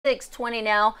6:20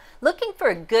 now. Looking for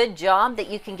a good job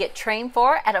that you can get trained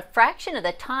for at a fraction of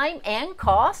the time and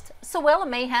cost? SOWELA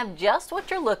may have just what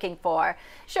you're looking for.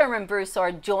 Sherman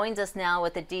Broussard joins us now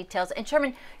with the details. And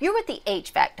Sherman, you're with the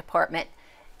HVAC department,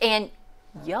 and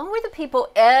y'all were the people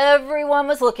everyone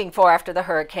was looking for after the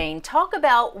hurricane. Talk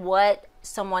about what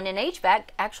someone in HVAC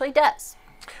actually does.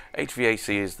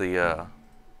 HVAC is the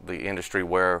industry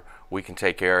where we can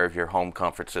take care of your home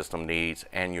comfort system needs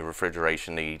and your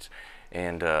refrigeration needs,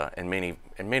 and in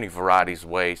many varieties of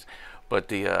ways. But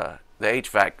the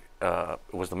HVAC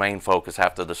was the main focus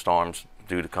after the storms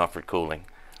due to comfort cooling.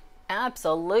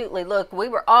 Absolutely. Look, we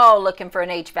were all looking for an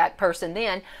HVAC person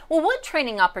then. Well, what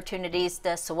training opportunities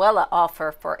does SOWELA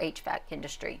offer for HVAC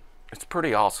industry? It's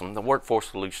pretty awesome. The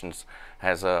Workforce Solutions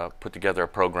has put together a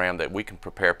program that we can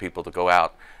prepare people to go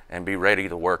out and be ready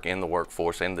to work in the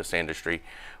workforce in this industry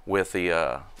with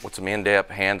some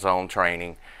in-depth hands-on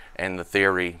training and the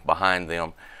theory behind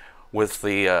them, with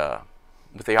the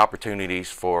opportunities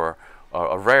for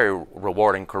a very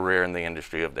rewarding career in the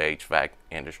industry of the HVAC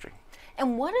industry.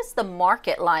 And what is the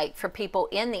market like for people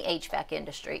in the HVAC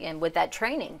industry and with that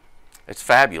training? It's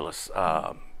fabulous.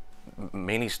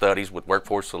 Many studies with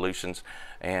Workforce Solutions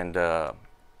and the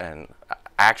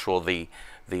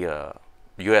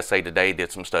USA Today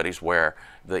did some studies where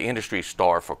the industry is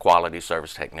starved for quality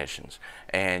service technicians,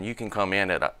 and you can come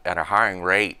in at a hiring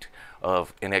rate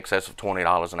of in excess of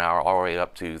 $20 an hour all the way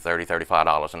up to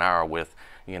 $35 an hour with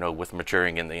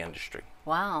maturing in the industry.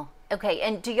 Wow. Okay,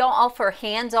 and do y'all offer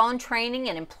hands-on training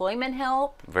and employment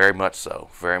help? Very much so,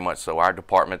 very much so. Our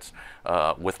departments,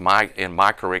 in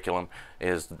my curriculum,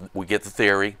 is we get the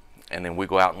theory and then we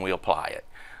go out and we apply it.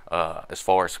 As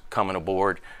far as coming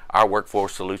aboard, our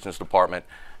Workforce Solutions department,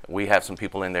 we have some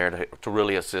people in there to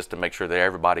really assist and make sure that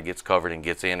everybody gets covered and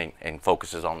gets in and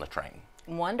focuses on the training.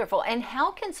 Wonderful. And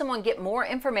how can someone get more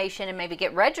information and maybe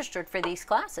get registered for these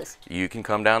classes? You can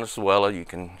come down to SOWELA.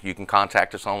 You can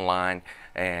contact us online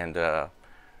and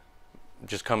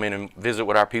just come in and visit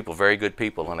with our people. Very good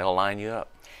people, and they'll line you up.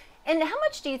 And how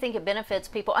much do you think it benefits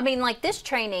people? I mean, like this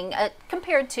training,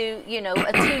 compared to,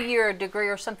 a 2-year degree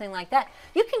or something like that,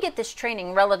 you can get this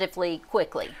training relatively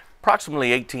quickly.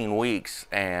 Approximately 18 weeks,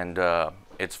 and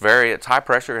it's high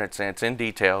pressure, it's in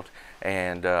detailed,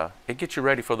 and it gets you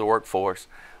ready for the workforce.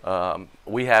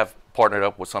 We have partnered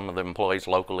up with some of the employees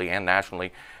locally and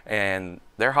nationally, and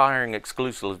they're hiring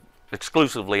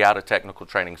exclusively out of technical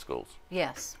training schools.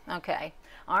 Yes, okay.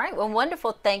 All right, well,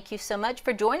 wonderful. Thank you so much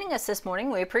for joining us this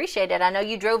morning. We appreciate it. I know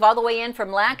you drove all the way in from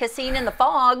Lacassine in the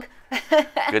fog.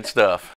 Good stuff.